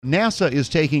NASA is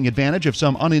taking advantage of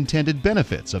some unintended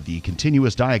benefits of the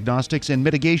Continuous Diagnostics and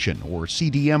Mitigation, or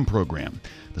CDM, program.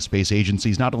 The space agency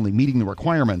is not only meeting the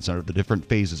requirements of the different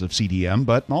phases of CDM,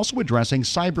 but also addressing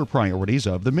cyber priorities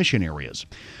of the mission areas.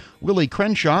 Willie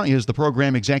Crenshaw is the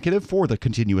program executive for the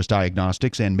Continuous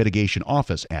Diagnostics and Mitigation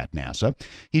Office at NASA.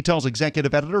 He tells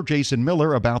executive editor Jason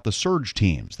Miller about the surge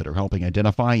teams that are helping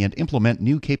identify and implement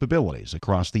new capabilities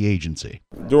across the agency.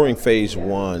 During phase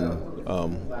one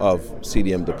of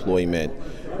CDM deployment,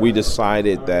 we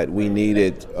decided that we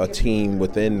needed a team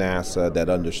within NASA that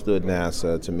understood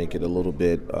NASA to make it a little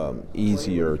bit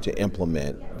easier to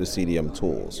implement the CDM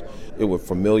tools. It were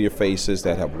familiar faces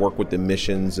that have worked with the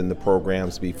missions and the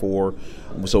programs before,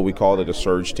 so we called it a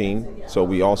surge team. So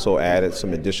we also added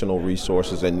some additional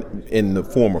resources in the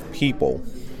form of people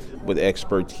with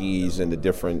expertise in the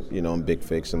different, in Big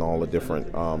Fix and all the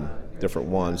different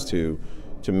ones to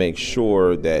make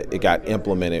sure that it got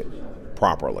implemented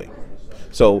properly.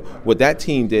 So what that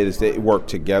team did is they worked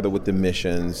together with the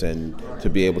missions and to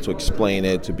be able to explain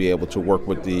it, to be able to work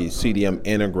with the CDM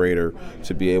integrator,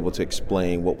 to be able to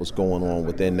explain what was going on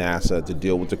within NASA, to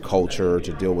deal with the culture,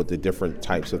 to deal with the different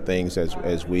types of things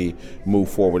as we move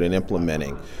forward in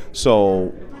implementing. So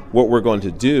what we're going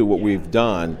to do, what we've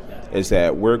done, is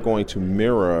that we're going to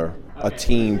mirror a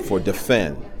team for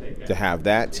Defend, to have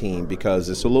that team, because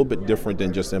it's a little bit different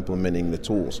than just implementing the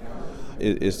tools.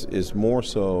 It's more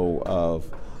so of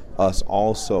us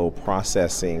also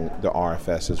processing the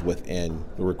RFSs within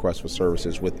the request for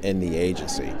services within the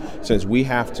agency. Since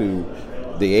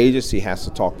the agency has to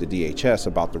talk to DHS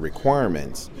about the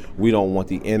requirements, we don't want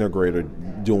the integrator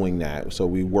doing that. So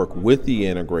we work with the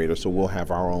integrator, so we'll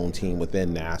have our own team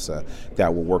within NASA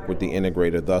that will work with the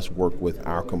integrator, thus work with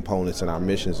our components and our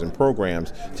missions and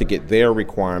programs to get their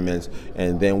requirements,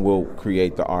 and then we'll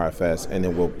create the RFS, and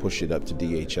then we'll push it up to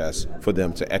DHS for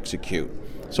them to execute.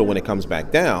 So when it comes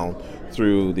back down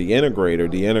through the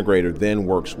integrator then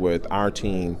works with our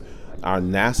team, our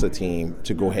NASA team,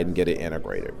 to go ahead and get it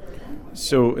integrated.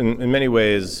 So in many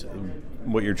ways,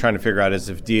 what you're trying to figure out is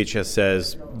if DHS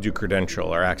says do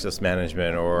credential or access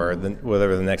management or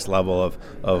whatever the next level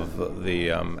of the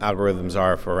algorithms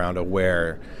are for around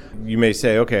Aware, you may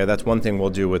say, okay, that's one thing we'll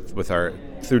do with our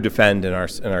through Defend and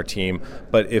our team.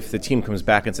 But if the team comes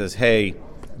back and says, hey,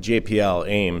 JPL,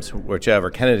 Ames, whichever,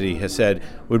 Kennedy has said, it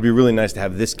would be really nice to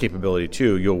have this capability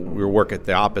too. You'll work it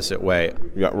the opposite way.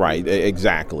 Yeah, right,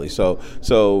 exactly. So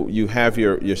you have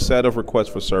your set of requests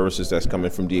for services that's coming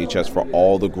from DHS for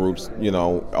all the groups,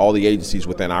 all the agencies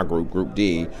within our group, Group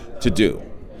D, to do.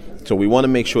 So we want to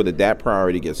make sure that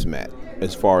priority gets met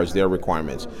as far as their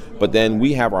requirements. But then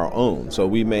we have our own. So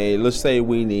let's say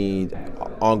we need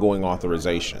ongoing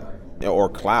authorization or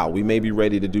cloud. We may be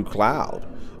ready to do cloud.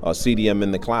 CDM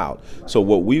in the cloud. So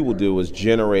what we will do is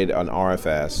generate an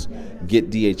RFS,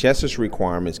 get DHS's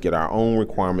requirements, get our own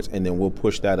requirements, and then we'll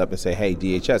push that up and say, hey,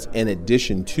 DHS, in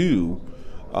addition to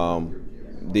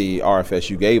the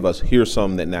RFS you gave us, here's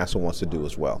some that NASA wants to do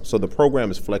as well. So the program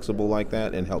is flexible like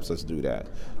that and helps us do that.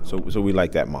 So we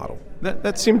like that model.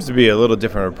 That seems to be a little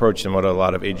different approach than what a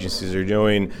lot of agencies are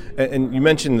doing. And you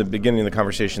mentioned in the beginning of the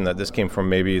conversation that this came from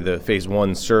maybe the phase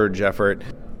one surge effort.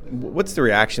 What's the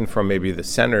reaction from maybe the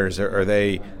centers? Are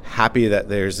they happy that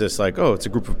there's this it's a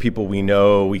group of people we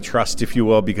know, we trust, if you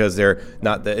will, because they're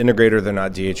not the integrator, they're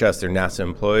not DHS, they're NASA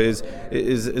employees?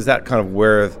 Is that kind of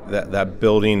where that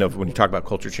building of when you talk about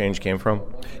culture change came from?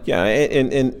 Yeah,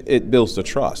 and it builds the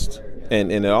trust.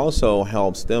 And it also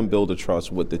helps them build a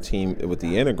trust with the team, with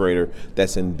the integrator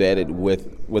that's embedded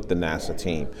with the NASA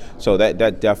team. So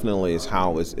that definitely is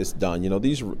how it's done.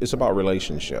 It's about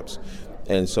relationships.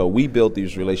 And so we built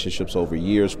these relationships over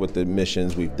years with the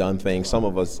missions. We've done things. Some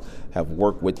of us have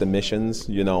worked with the missions,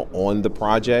 on the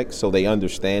project, so they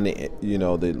understand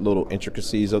the little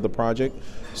intricacies of the project.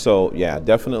 So yeah,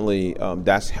 definitely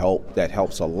that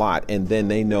helps a lot. And then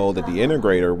they know that the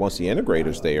integrator, once the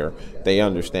integrator's there, they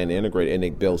understand the integrator, and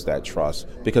it builds that trust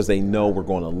because they know we're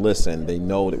going to listen. They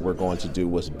know that we're going to do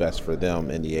what's best for them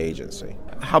and the agency.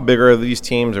 How big are these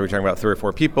teams? Are we talking about 3 or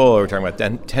 4 people? Are we talking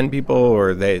about 10 people?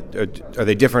 Or are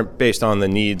they different based on the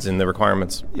needs and the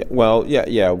requirements? Yeah, well,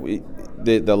 yeah.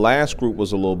 The last group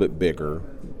was a little bit bigger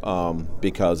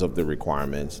because of the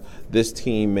requirements. This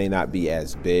team may not be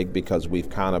as big because we've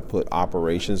kind of put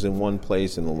operations in one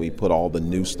place, and then we put all the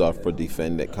new stuff for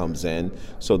Defend that comes in.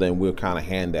 So then we'll kind of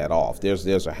hand that off. There's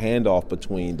a handoff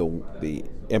between the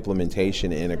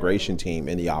implementation and integration team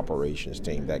and the operations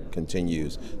team that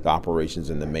continues the operations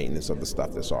and the maintenance of the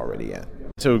stuff that's already in.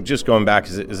 So just going back,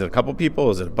 is it a couple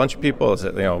people? Is it a bunch of people? Is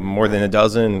it more than a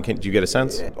dozen? Do you get a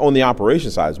sense? On the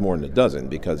operation side, it's more than a dozen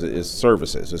because it's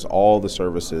services. It's all the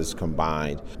services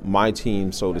combined. My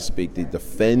team, so to speak, the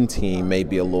defend team may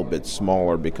be a little bit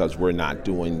smaller because we're not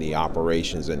doing the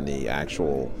operations and the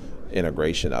actual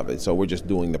integration of it. So we're just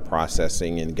doing the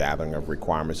processing and gathering of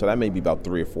requirements. So that may be about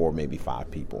 3 or 4, maybe 5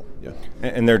 people. Yeah.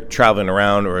 And they're traveling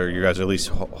around, or you guys are at least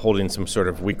holding some sort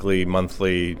of weekly,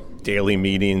 monthly, daily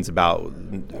meetings about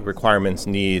requirements,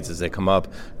 needs as they come up.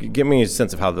 Give me a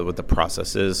sense of what the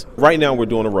process is. Right now we're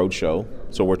doing a road show.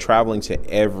 So we're traveling to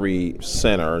every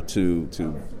center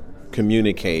to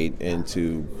communicate and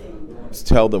to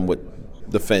tell them what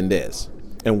Defend is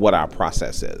and what our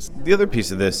process is. The other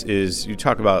piece of this is you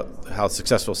talk about how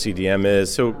successful CDM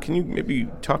is. So can you maybe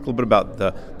talk a little bit about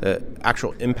the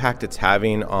actual impact it's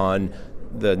having on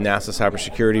the NASA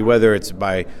cybersecurity, whether it's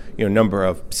by number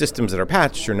of systems that are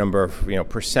patched or number of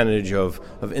percentage of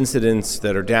incidents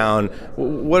that are down?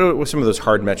 What are some of those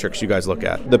hard metrics you guys look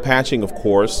at? The patching, of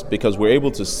course, because we're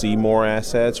able to see more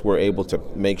assets, we're able to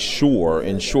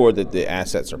ensure that the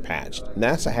assets are patched.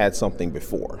 NASA had something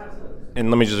before. And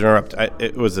let me just interrupt.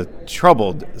 It was a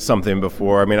troubled something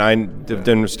before. I mean, I've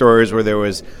done stories where there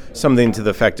was something to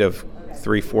the effect of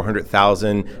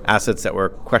 300,000-400,000 assets that were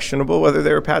questionable whether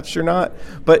they were patched or not.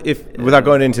 But without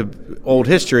going into old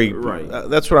history, right.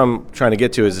 That's what I'm trying to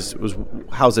get to is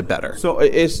how's it better? So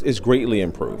it's greatly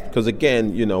improved because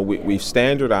again, we've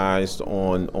standardized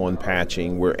on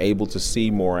patching. We're able to see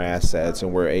more assets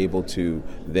and we're able to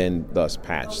then thus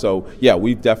patch. So yeah,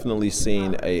 we've definitely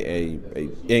seen a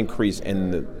increase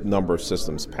in the number of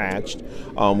systems patched.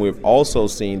 We've also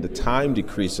seen the time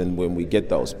decrease in when we get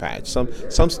those patched.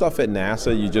 Some stuff at NASA,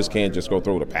 you just can't just go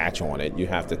throw the patch on it. You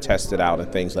have to test it out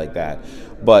and things like that.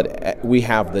 But we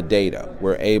have the data.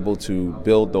 We're able to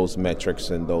build those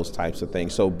metrics and those types of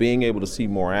things. So being able to see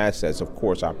more assets, of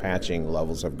course, our patching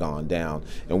levels have gone down,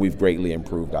 and we've greatly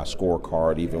improved our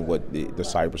scorecard, even with the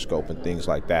cyberscope and things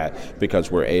like that,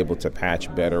 because we're able to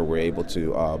patch better. We're able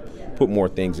to put more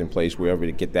things in place. We're able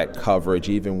to get that coverage,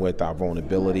 even with our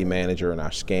vulnerability manager and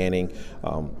our scanning.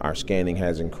 Our scanning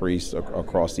has increased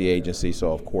across the agency,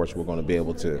 so of course we're going to be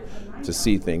able to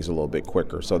see things a little bit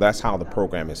quicker. So that's how the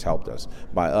program has helped us.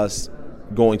 By us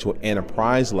going to an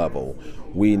enterprise level,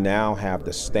 we now have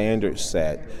the standard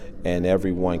set, and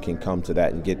everyone can come to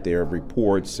that and get their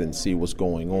reports and see what's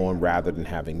going on rather than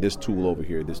having this tool over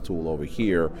here, this tool over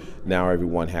here. Now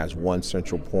everyone has one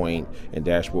central point and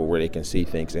dashboard where they can see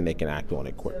things and they can act on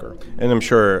it quicker. And I'm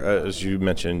sure, as you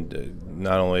mentioned,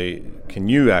 not only can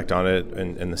you act on it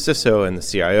and the CISO and the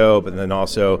CIO, but then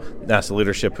also NASA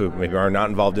leadership who maybe are not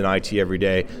involved in IT every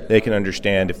day, they can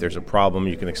understand if there's a problem,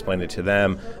 you can explain it to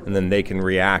them, and then they can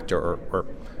react or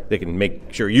they can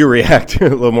make sure you react a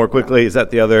little more quickly. Is that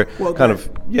the other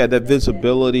Yeah, that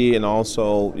visibility, and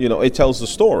also, it tells the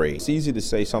story. It's easy to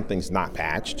say something's not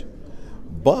patched,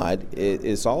 but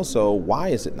it's also, why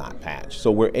is it not patched?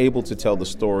 So we're able to tell the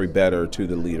story better to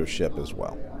the leadership as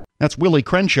well. That's Willie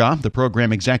Crenshaw, the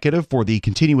program executive for the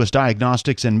Continuous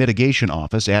Diagnostics and Mitigation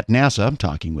Office at NASA,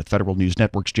 talking with Federal News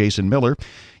Network's Jason Miller.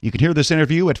 You can hear this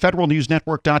interview at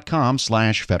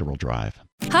federalnewsnetwork.com/Federal Drive.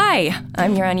 Hi,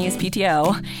 I'm your unused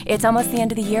PTO. It's almost the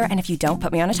end of the year, and if you don't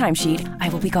put me on a timesheet, I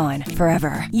will be gone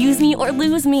forever. Use me or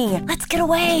lose me. Let's get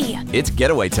away. It's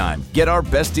getaway time. Get our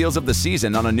best deals of the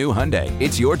season on a new Hyundai.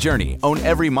 It's your journey. Own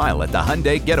every mile at the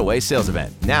Hyundai Getaway Sales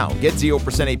Event. Now, get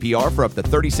 0% APR for up to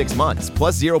 36 months,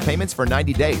 plus 0 payments for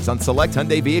 90 days on select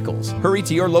Hyundai vehicles. Hurry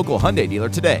to your local Hyundai dealer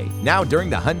today. Now during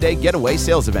the Hyundai Getaway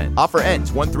Sales Event. Offer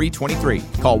ends 1/3/23.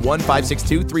 Call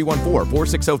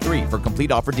 1-562-314-4603 for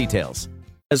complete offer details.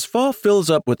 As fall fills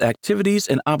up with activities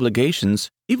and obligations,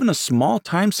 even a small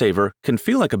time saver can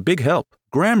feel like a big help.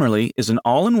 Grammarly is an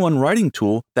all-in-one writing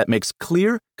tool that makes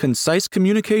clear, concise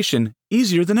communication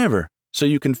easier than ever, so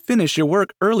you can finish your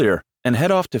work earlier and head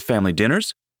off to family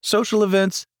dinners, social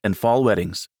events, and fall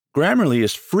weddings. Grammarly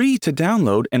is free to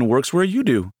download and works where you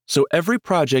do, so every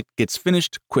project gets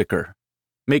finished quicker.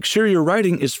 Make sure your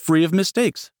writing is free of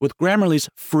mistakes with Grammarly's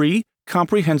free,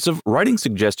 comprehensive writing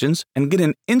suggestions, and get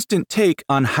an instant take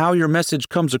on how your message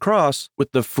comes across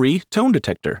with the free tone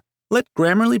detector. Let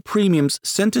Grammarly Premium's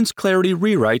sentence clarity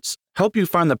rewrites help you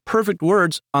find the perfect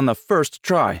words on the first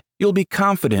try. You'll be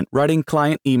confident writing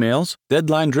client emails,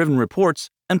 deadline-driven reports,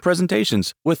 and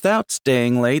presentations without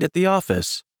staying late at the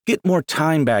office. Get more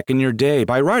time back in your day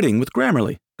by writing with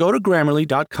Grammarly. Go to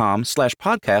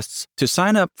Grammarly.com/podcasts to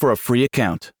sign up for a free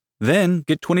account. Then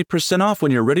get 20% off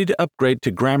when you're ready to upgrade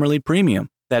to Grammarly Premium.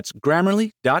 That's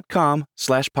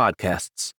Grammarly.com/podcasts.